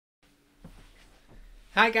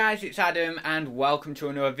Hi guys, it's Adam and welcome to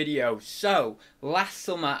another video. So, last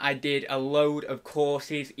summer I did a load of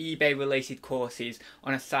courses, eBay related courses,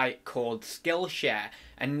 on a site called Skillshare,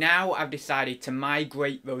 and now I've decided to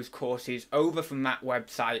migrate those courses over from that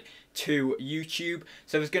website to YouTube.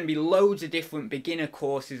 So there's going to be loads of different beginner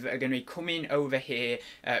courses that are going to be coming over here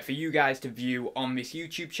for you guys to view on this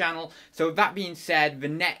YouTube channel. So with that being said, the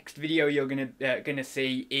next video you're gonna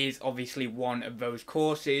see is obviously one of those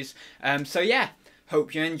courses. So yeah.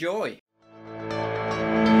 Hope you enjoy.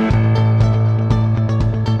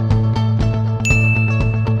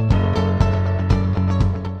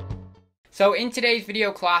 So in today's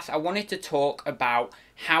video class, I wanted to talk about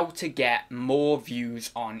how to get more views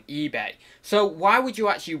on eBay. So why would you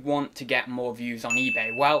actually want to get more views on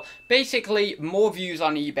eBay? Well, basically more views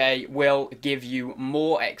on eBay will give you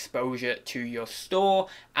more exposure to your store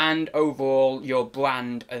and overall your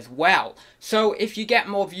brand as well. So if you get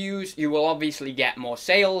more views, you will obviously get more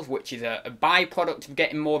sales, which is a byproduct of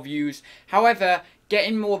getting more views. However,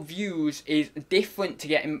 getting more views is different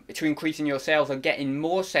to increasing your sales or getting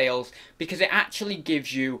more sales, because it actually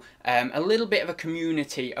gives you a little bit of a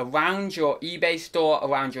community around your eBay store,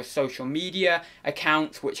 around your social media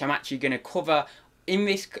accounts, which I'm actually going to cover in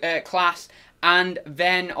this class. And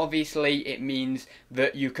then obviously it means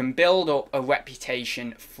that you can build up a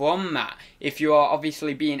reputation from that. If you are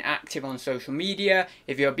obviously being active on social media,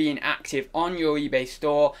 if you're being active on your eBay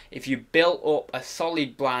store, if you built up a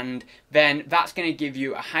solid brand, then that's going to give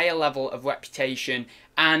you a higher level of reputation,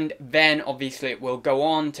 and then obviously it will go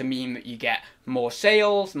on to mean that you get more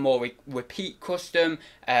sales, more repeat custom.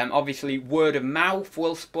 Obviously word of mouth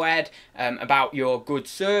will spread about your good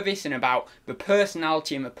service and about the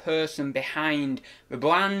personality and the person behind the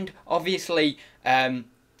brand. Obviously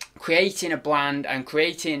creating a brand and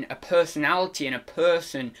creating a personality and a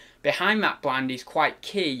person behind that brand is quite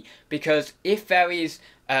key, because if there is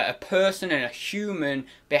a person and a human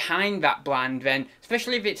behind that brand, then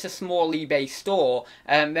especially if it's a small eBay store,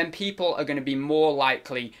 then people are going to be more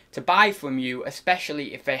likely to buy from you,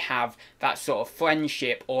 especially if they have that sort of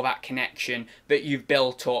friendship or that connection that you've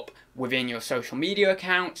built up within your social media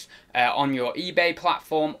accounts, on your eBay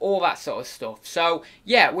platform, all that sort of stuff. So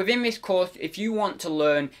yeah, within this course, if you want to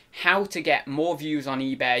learn how to get more views on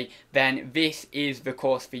eBay, then this is the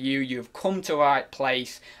course for you. You've come to the right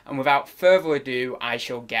place, and without further ado, I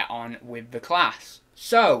shall get on with the class.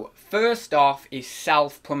 So, first off is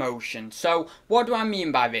self-promotion. So, what do I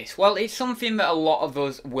mean by this? Well, it's something that a lot of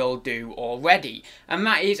us will do already, and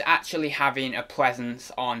that is actually having a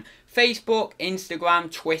presence on Facebook, Instagram,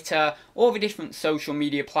 Twitter, all the different social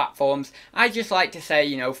media platforms. I just like to say,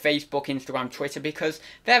 Facebook, Instagram, Twitter, because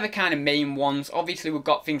they're the kind of main ones. Obviously, we've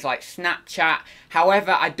got things like Snapchat.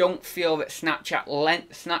 However, I don't feel that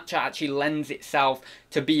Snapchat actually lends itself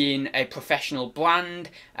to being a professional brand.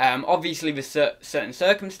 Obviously, there's certain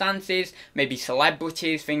circumstances, maybe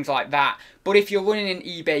celebrities, things like that. But if you're running an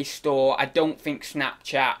eBay store, I don't think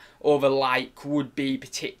Snapchat or the like would be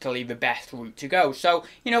particularly the best route to go. So,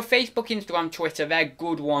 Facebook, Instagram, Twitter, they're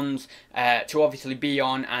good ones to obviously be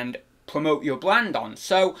on and promote your brand on.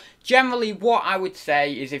 So generally what I would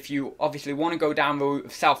say is, if you obviously want to go down the route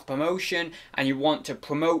of self-promotion and you want to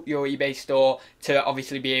promote your eBay store to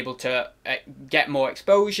obviously be able to get more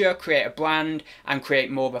exposure, create a brand and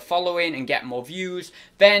create more of a following and get more views,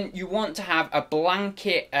 then you want to have a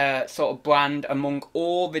blanket sort of brand among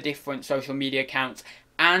all the different social media accounts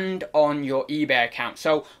and on your eBay account.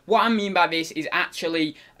 So what I mean by this is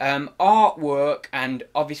actually artwork and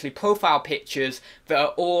obviously profile pictures that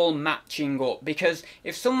are all matching up. Because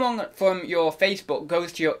if someone from your Facebook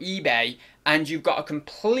goes to your eBay and you've got a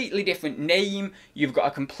completely different name, you've got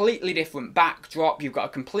a completely different backdrop, you've got a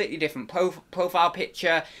completely different profile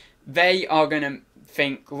picture, they are going to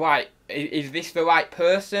think, right, is this the right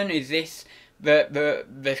person? Is this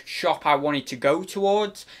the shop I wanted to go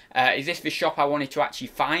towards? Is this the shop I wanted to actually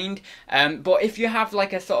find? But if you have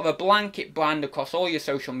like a sort of a blanket brand across all your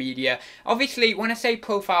social media, obviously when I say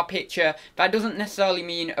profile picture, that doesn't necessarily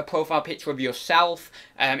mean a profile picture of yourself.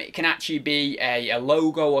 It can actually be a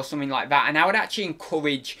logo or something like that, and I would actually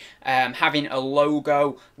encourage having a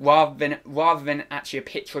logo rather than actually a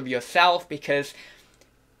picture of yourself, because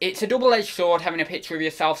it's a double-edged sword having a picture of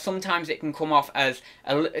yourself. Sometimes it can come off as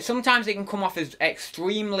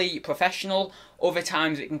extremely professional. Other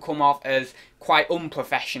times it can come off as quite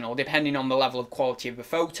unprofessional, depending on the level of quality of the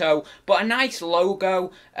photo. But a nice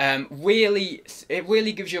logo really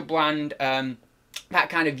gives your brand that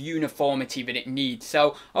kind of uniformity that it needs.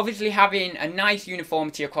 So obviously having a nice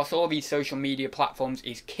uniformity across all these social media platforms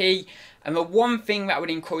is key. And the one thing that I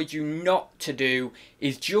would encourage you not to do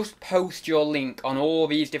is just post your link on all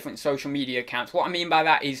these different social media accounts. What I mean by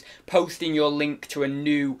that is posting your link to a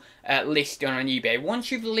new listing on eBay.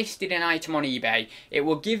 Once you've listed an item on eBay, it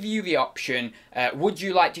will give you the option, would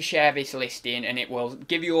you like to share this listing? And it will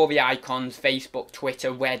give you all the icons, Facebook,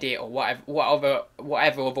 Twitter, Reddit, or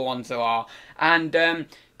whatever other ones there are. And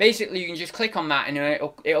basically, you can just click on that and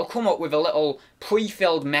it'll come up with a little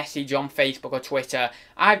pre-filled message on Facebook or Twitter.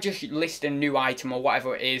 I've just listed a new item or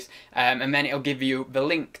whatever it is, and then it'll give you the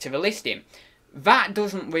link to the listing. That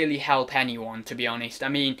doesn't really help anyone, to be honest. I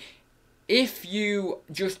mean, if you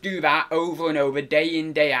just do that over and over, day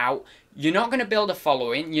in, day out, you're not going to build a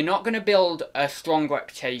following, you're not going to build a strong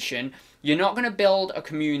reputation, you're not going to build a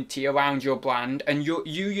community around your brand, and you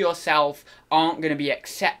yourself aren't going to be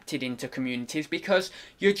accepted into communities because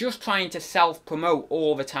you're just trying to self-promote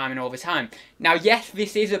all the time and all the time. Now, yes,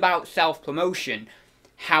 this is about self-promotion.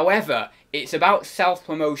 However, it's about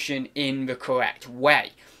self-promotion in the correct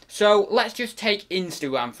way. So let's just take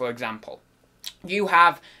Instagram, for example. You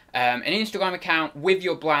have an Instagram account with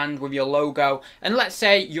your brand, with your logo, and let's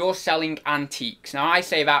say you're selling antiques. Now, I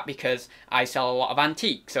say that because I sell a lot of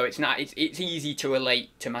antiques, so it's easy to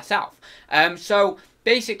relate to myself. So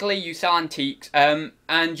basically, you sell antiques, and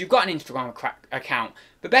you've got an Instagram account.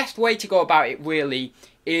 The best way to go about it really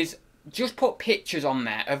is just put pictures on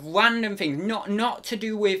there of random things, not to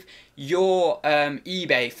do with your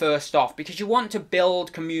eBay first off, because you want to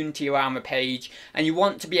build community around the page and you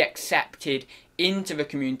want to be accepted into the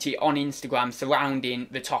community on Instagram surrounding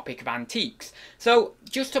the topic of antiques. So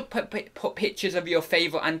just to put pictures of your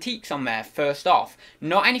favourite antiques on there first off,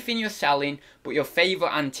 not anything you're selling, but your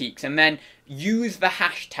favourite antiques, and then use the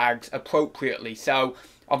hashtags appropriately. So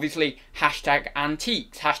obviously, hashtag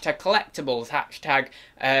antiques, hashtag collectibles, hashtag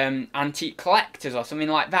antique collectors or something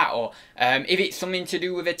like that. Or if it's something to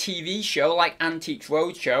do with a TV show like Antiques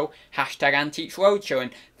Roadshow, hashtag Antiques Roadshow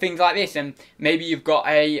and things like this. And maybe you've got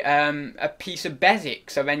a piece of Bezic,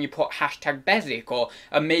 so then you put hashtag Bezic. Or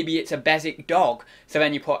maybe it's a Bezic dog, so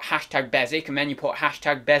then you put hashtag Bezic and then you put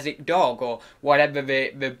hashtag Bezic dog, or whatever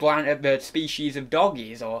the brand, the species of dog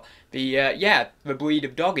is, or the breed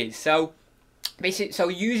of dog is. So basically, so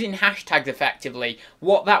using hashtags effectively,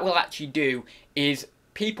 what that will actually do is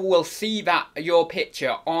people will see that your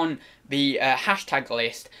picture on the hashtag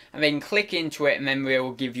list and then click into it, and then they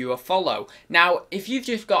will give you a follow. Now, if you've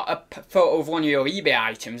just got a photo of one of your eBay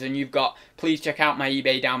items and you've got, please check out my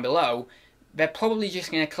eBay down below, they're probably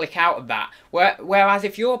just going to click out of that. Whereas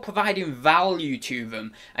if you're providing value to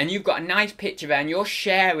them and you've got a nice picture there and you're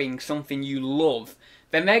sharing something you love,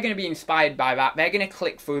 then they're going to be inspired by that. They're going to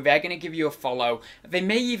click through, they're going to give you a follow. They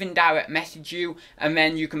may even direct message you, and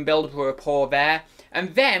then you can build up a rapport there.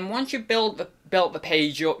 And then once you've built the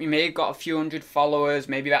page up, you may have got a few hundred followers,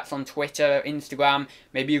 maybe that's on Twitter, Instagram,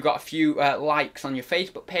 maybe you've got a few likes on your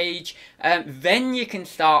Facebook page, then you can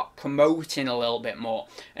start promoting a little bit more.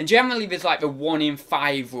 And generally there's like the 1 in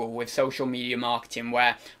 5 rule with social media marketing,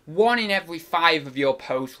 where 1 in every 5 of your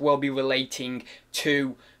posts will be relating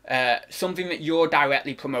to something that you're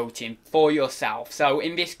directly promoting for yourself. So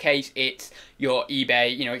in this case, it's your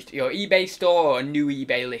eBay, your eBay store or a new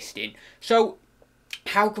eBay listing. So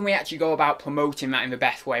how can we actually go about promoting that in the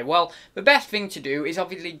best way? Well, the best thing to do is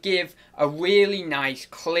obviously give a really nice,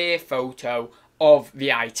 clear photo of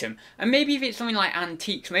the item. And maybe if it's something like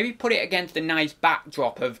antiques, maybe put it against a nice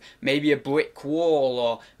backdrop of maybe a brick wall,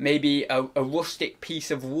 or maybe a rustic piece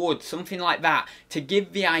of wood, something like that, to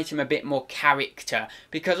give the item a bit more character.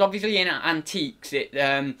 Because obviously in antiques,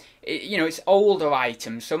 it's older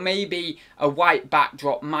items, so maybe a white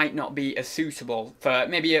backdrop might not be as suitable for,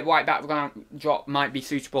 maybe a white backdrop might be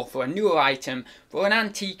suitable for a newer item. For an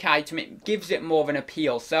antique item, it gives it more of an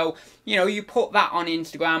appeal. So, you put that on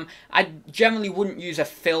Instagram. I generally wouldn't use a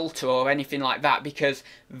filter or anything like that, because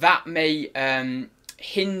that may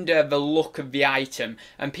hinder the look of the item,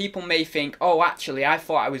 and people may think, oh, actually I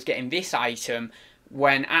thought I was getting this item,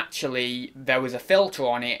 when actually there was a filter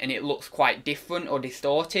on it and it looks quite different or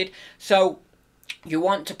distorted. So you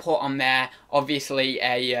want to put on there obviously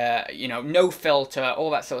a no filter, all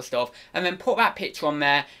that sort of stuff, and then put that picture on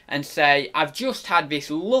there and say, I've just had this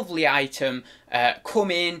lovely item come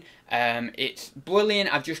in, it's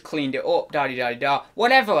brilliant, I've just cleaned it up, da-da-da-da,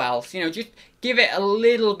 whatever else, just give it a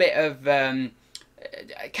little bit of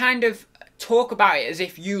kind of talk about it as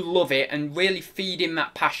if you love it, and really feed in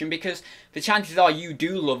that passion, because the chances are you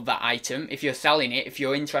do love that item if you're selling it, if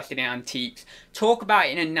you're interested in antiques. Talk about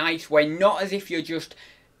it in a nice way, not as if you're just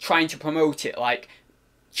trying to promote it, like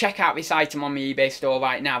check out this item on my eBay store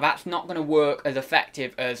right now. That's not going to work as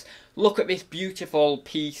effective as, look at this beautiful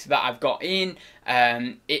piece that I've got in.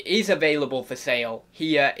 It is available for sale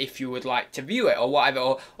here if you would like to view it or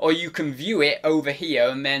whatever, or you can view it over here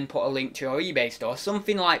and then put a link to your eBay store,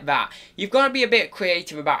 something like that. You've got to be a bit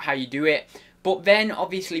creative about how you do it. But then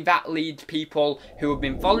obviously that leads people who have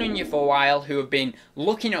been following you for a while, who have been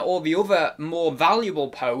looking at all the other more valuable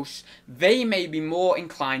posts, they may be more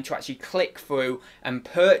inclined to actually click through and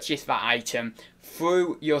purchase that item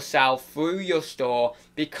through yourself, through your store,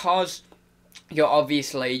 because you're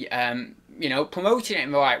obviously you know, promoting it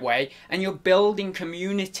in the right way, and you're building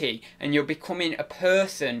community, and you're becoming a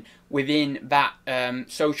person within that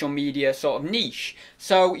social media sort of niche.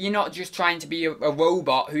 So you're not just trying to be a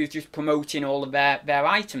robot who's just promoting all of their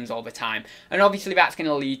items all the time. And obviously that's going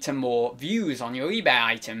to lead to more views on your eBay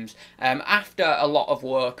items. After a lot of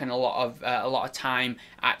work and a lot of time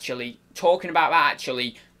actually talking about that,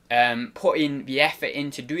 actually putting the effort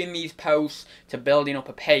into doing these posts, to building up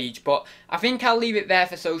a page. But I think I'll leave it there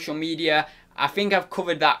for social media. I think I've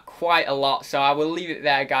covered that quite a lot, so I will leave it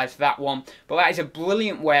there, guys, for that one. But that is a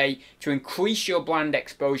brilliant way to increase your brand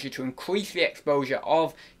exposure, to increase the exposure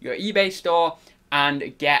of your eBay store,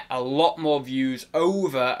 and get a lot more views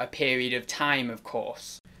over a period of time, of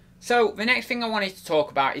course. So the next thing I wanted to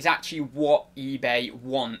talk about is actually what eBay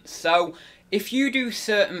wants. So if you do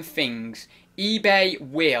certain things, eBay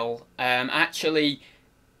will actually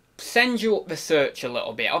send you up the search a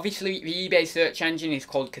little bit. Obviously the eBay search engine is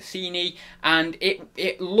called Cassini, and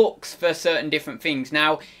it looks for certain different things.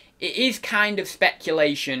 Now it is kind of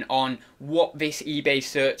speculation on what this eBay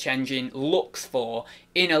search engine looks for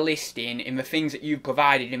in a listing, in the things that you've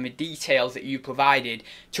provided, in the details that you've provided,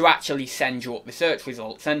 to actually send you up the search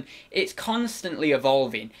results, and it's constantly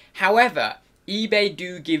evolving. However, eBay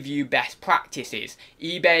do give you best practices.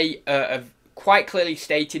 eBay have quite clearly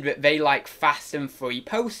stated that they like fast and free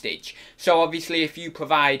postage. So obviously if you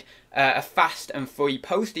provide a fast and free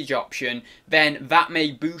postage option, then that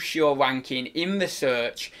may boost your ranking in the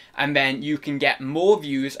search, and then you can get more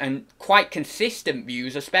views, and quite consistent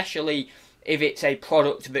views, especially if it's a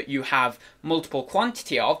product that you have multiple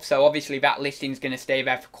quantity of. So obviously that listing is going to stay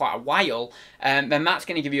there for quite a while, then that's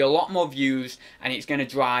going to give you a lot more views, and it's going to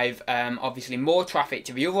drive obviously more traffic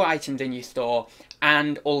to the other items in your store,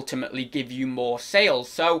 and ultimately give you more sales.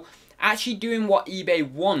 So actually doing what eBay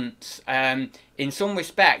wants, in some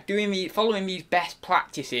respect, following these best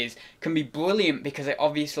practices can be brilliant, because it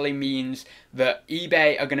obviously means that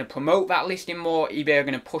eBay are going to promote that listing more, eBay are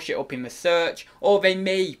going to push it up in the search, or they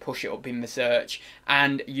may push it up in the search,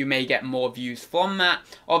 and you may get more views from that.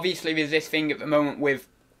 Obviously there's this thing at the moment with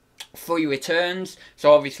free returns,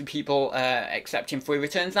 so obviously people accepting free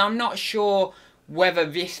returns. Now I'm not sure whether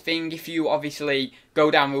this thing, if you obviously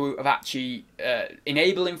go down the route of actually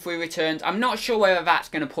enabling free returns, I'm not sure whether that's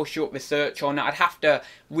going to push you up the search or not. I'd have to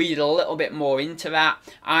read a little bit more into that.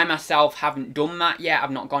 I myself haven't done that yet.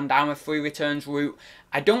 I've not gone down the free returns route.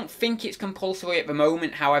 I don't think it's compulsory at the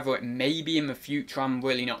moment. However, it may be in the future. I'm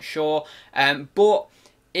really not sure. But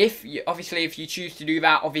if you choose to do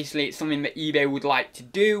that, obviously it's something that eBay would like to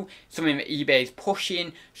do, something that eBay is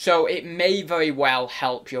pushing, so it may very well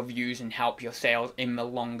help your views and help your sales in the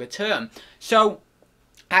longer term. So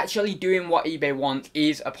actually doing what eBay wants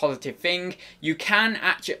is a positive thing. You can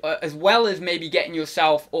actually, as well as maybe getting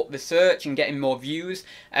yourself up the search and getting more views,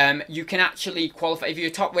 you can actually qualify. If you're a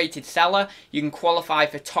top rated seller, you can qualify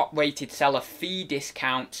for top rated seller fee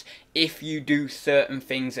discounts if you do certain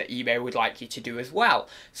things that eBay would like you to do as well.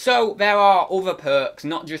 So there are other perks,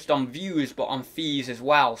 not just on views, but on fees as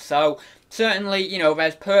well. So certainly, you know,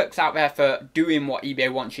 there's perks out there for doing what eBay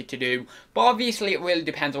wants you to do, but obviously it really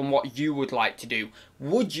depends on what you would like to do.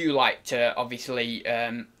 Would you like to obviously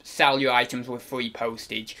sell your items with free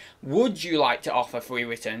postage? Would you like to offer free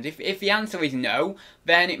returns? If the answer is no,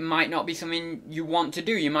 then it might not be something you want to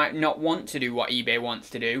do. You might not want to do what eBay wants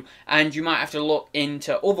to do, and you might have to look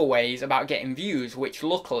into other ways about getting views, which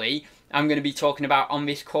luckily I'm going to be talking about on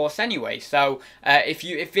this course anyway. So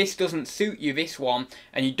if this doesn't suit you, this one,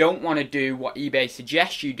 and you don't want to do what eBay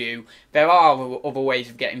suggests you do, there are other ways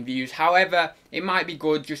of getting views. However, it might be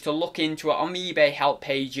good just to look into it on the eBay help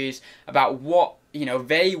pages about what, you know,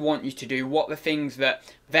 they want you to do, what the things that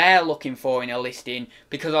they're looking for in a listing,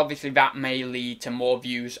 because obviously that may lead to more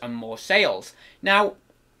views and more sales. Now,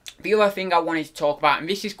 the other thing I wanted to talk about, and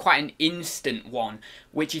this is quite an instant one,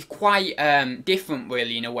 which is quite different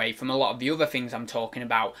really in a way from a lot of the other things I'm talking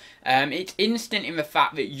about. It's instant in the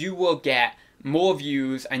fact that you will get more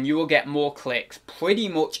views and you will get more clicks pretty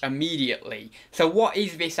much immediately. So what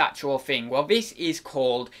is this actual thing? Well, this is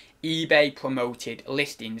called eBay promoted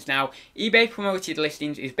listings. Now, eBay promoted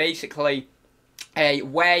listings is basically a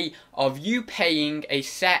way of you paying a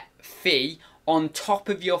set fee on top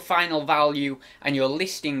of your final value and your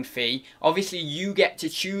listing fee. Obviously, you get to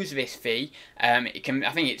choose this fee. I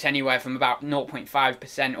think it's anywhere from about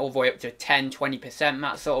 0.5% all the way up to 10-20%,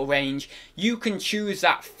 that sort of range. You can choose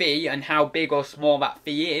that fee and how big or small that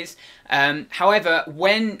fee is. However,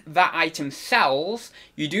 when that item sells,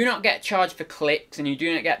 you do not get charged for clicks and you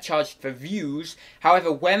do not get charged for views.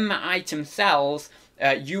 However, when that item sells,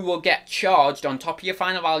 you will get charged on top of your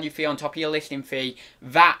final value fee, on top of your listing fee,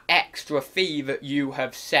 that extra fee that you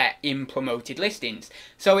have set in promoted listings.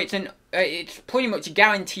 So it's pretty much a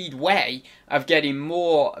guaranteed way of getting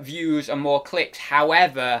more views and more clicks.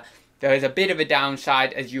 However, there is a bit of a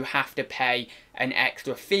downside as you have to pay an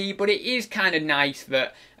extra fee, but it is kind of nice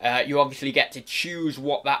that you obviously get to choose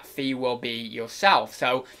what that fee will be yourself.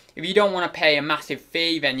 So if you don't want to pay a massive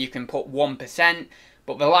fee, then you can put 1%.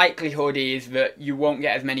 But the likelihood is that you won't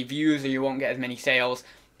get as many views or you won't get as many sales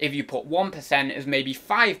if you put 1% as maybe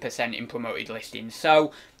 5% in promoted listings.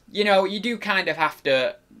 So, you know, you do kind of have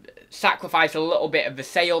to sacrifice a little bit of the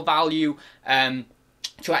sale value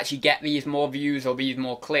to actually get these more views or these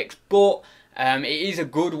more clicks. But it is a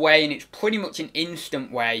good way, and it's pretty much an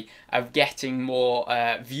instant way of getting more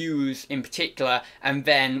views in particular, and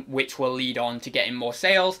then which will lead on to getting more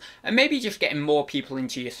sales and maybe just getting more people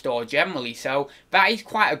into your store generally. So that is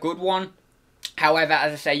quite a good one. However,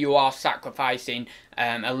 as I say, you are sacrificing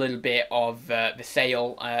a little bit of the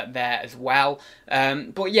sale there as well.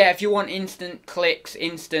 But yeah, if you want instant clicks,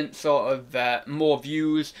 instant sort of more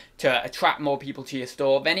views to attract more people to your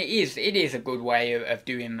store, then it is a good way of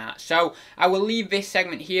doing that. So I will leave this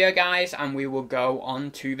segment here, guys, and we will go on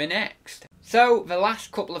to the next. So the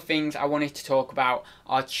last couple of things I wanted to talk about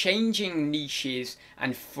are changing niches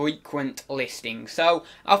and frequent listings. So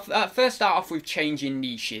I'll first start off with changing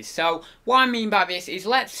niches. So what I mean by this is,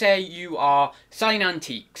 let's say you are selling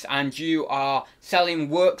antiques and you are selling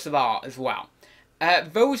works of art as well.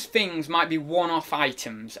 Those things might be one-off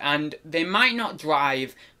items and they might not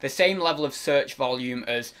drive the same level of search volume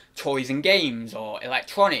as toys and games or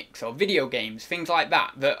electronics or video games, things like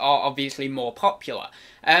that, that are obviously more popular.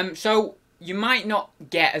 So you might not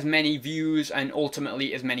get as many views and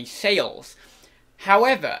ultimately as many sales.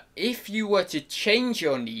 However, if you were to change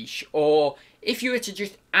your niche, or if you were to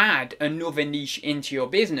just add another niche into your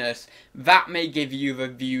business, that may give you the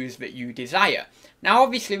views that you desire. Now,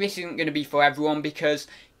 obviously, this isn't going to be for everyone because,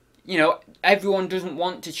 you know, everyone doesn't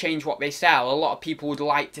want to change what they sell. A lot of people would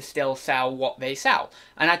like to still sell what they sell,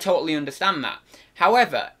 and I totally understand that.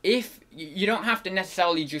 However, if you don't have to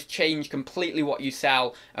necessarily just change completely what you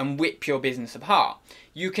sell and whip your business apart.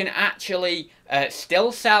 You can actually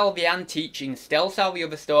still sell the antiques, you can still sell the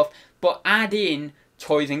other stuff, but add in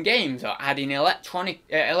toys and games, or add in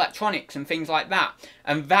electronics and things like that,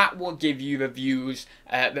 and that will give you the views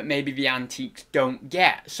that maybe the antiques don't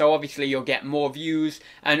get. So obviously you'll get more views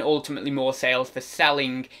and ultimately more sales for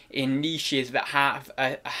selling in niches that have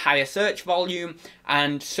a higher search volume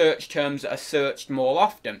and search terms that are searched more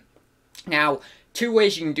often. Now, two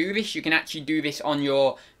ways you can do this. You can actually do this on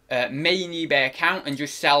your main eBay account and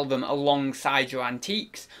just sell them alongside your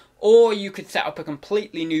antiques, or you could set up a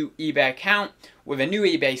completely new eBay account with a new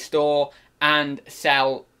eBay store and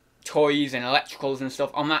sell toys and electricals and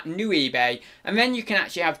stuff on that new eBay, and then you can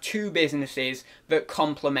actually have two businesses that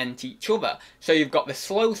complement each other. So you've got the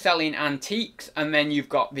slow selling antiques and then you've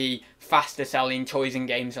got the faster selling toys and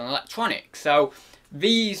games and electronics. So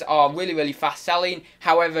these are really, really fast selling,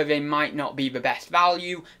 however they might not be the best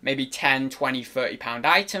value, maybe 10, 20, 30 pound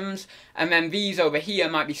items, and then these over here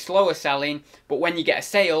might be slower selling, but when you get a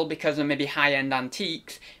sale, because they're maybe high-end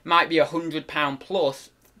antiques, it might be £100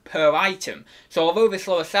 plus per item. So although they're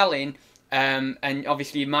slower selling, and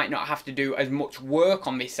obviously you might not have to do as much work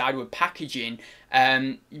on this side with packaging,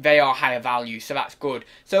 they are higher value, so that's good.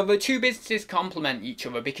 So the two businesses complement each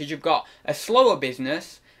other because you've got a slower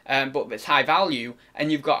business but that's high value,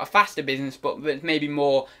 and you've got a faster business but that's maybe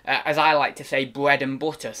more, as I like to say, bread and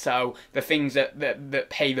butter, so the things that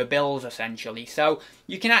pay the bills essentially. So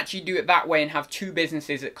you can actually do it that way and have two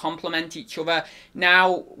businesses that complement each other.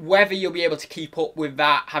 Now, whether you'll be able to keep up with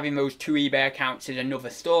that, having those two eBay accounts, is another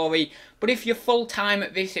story, but if you're full-time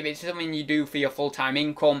at this, if it's something you do for your full-time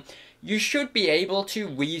income, you should be able to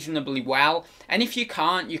reasonably well, and if you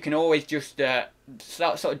can't, you can always just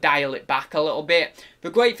sort of dial it back a little bit. The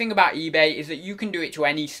great thing about eBay is that you can do it to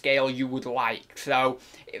any scale you would like, so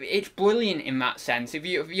it's brilliant in that sense. If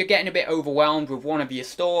you're getting a bit overwhelmed with one of your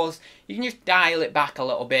stores, you can just dial it back a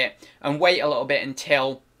little bit and wait a little bit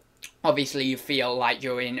until obviously you feel like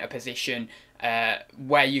you're in a position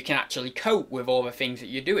where you can actually cope with all the things that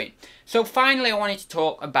you're doing. So finally, I wanted to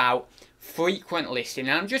talk about frequent listing,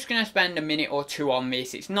 and I'm just going to spend a minute or two on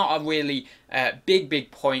this. It's not a really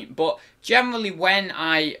big point, but generally when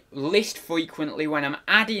I list frequently, when I'm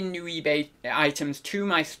adding new eBay items to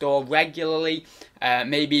my store regularly,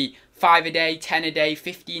 maybe 5 a day, 10 a day,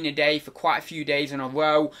 15 a day for quite a few days in a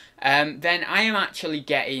row, then I am actually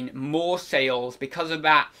getting more sales because of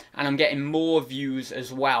that, and I'm getting more views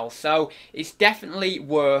as well. So it's definitely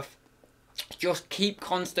worth just keep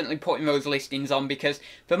constantly putting those listings on, because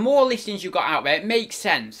the more listings you've got out there, it makes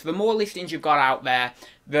sense. The more listings you've got out there,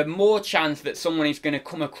 the more chance that someone is going to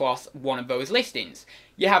come across one of those listings.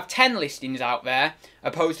 You have 10 listings out there,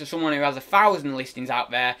 opposed to someone who has 1,000 listings out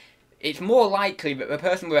there. It's more likely that the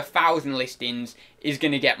person with 1,000 listings is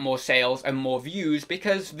going to get more sales and more views,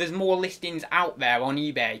 because there's more listings out there on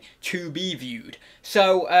eBay to be viewed.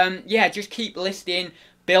 So yeah, just keep listing,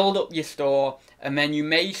 build up your store, and then you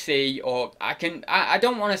may see, or I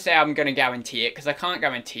don't want to say I'm going to guarantee it, because I can't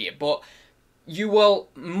guarantee it, but you will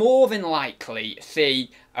more than likely see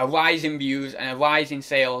a rise in views and a rise in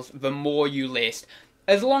sales the more you list,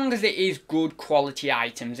 as long as it is good quality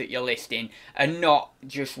items that you're listing and not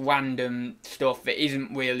just random stuff that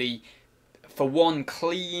isn't really, for one,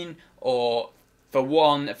 clean, or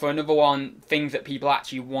for another one, things that people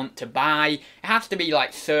actually want to buy. It has to be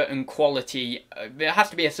like certain quality, there has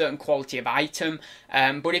to be a certain quality of item,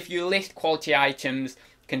 but if you list quality items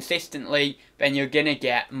consistently, then you're gonna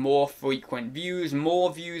get more frequent views,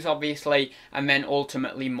 more views obviously, and then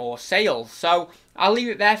ultimately more sales. So I'll leave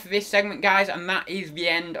it there for this segment, guys, and that is the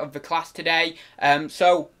end of the class today.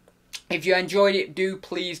 So if you enjoyed it, do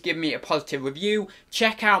please give me a positive review.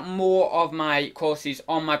 Check out more of my courses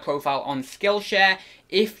on my profile on Skillshare.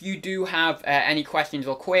 If you do have any questions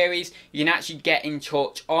or queries, you can actually get in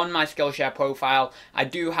touch on my Skillshare profile. I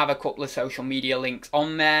do have a couple of social media links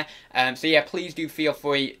on there. So yeah, please do feel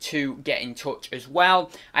free to get in touch as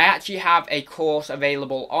well. I actually have a course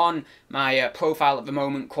available on my profile at the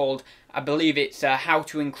moment called, I believe it's how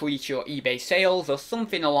to increase your eBay sales or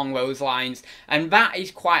something along those lines, and that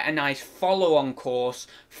is quite a nice follow-on course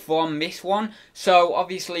from this one. So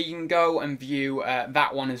obviously you can go and view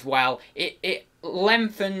that one as well. It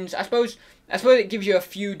lengthens, I suppose it gives you a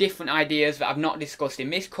few different ideas that I've not discussed in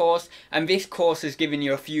this course, and this course has given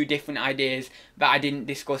you a few different ideas that I didn't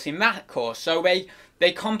discuss in that course. So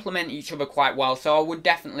they complement each other quite well, so I would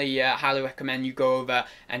definitely highly recommend you go over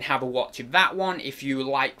and have a watch of that one if you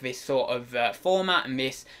like this sort of format and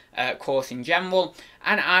this course in general.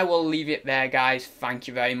 And I will leave it there, guys. Thank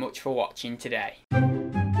you very much for watching today.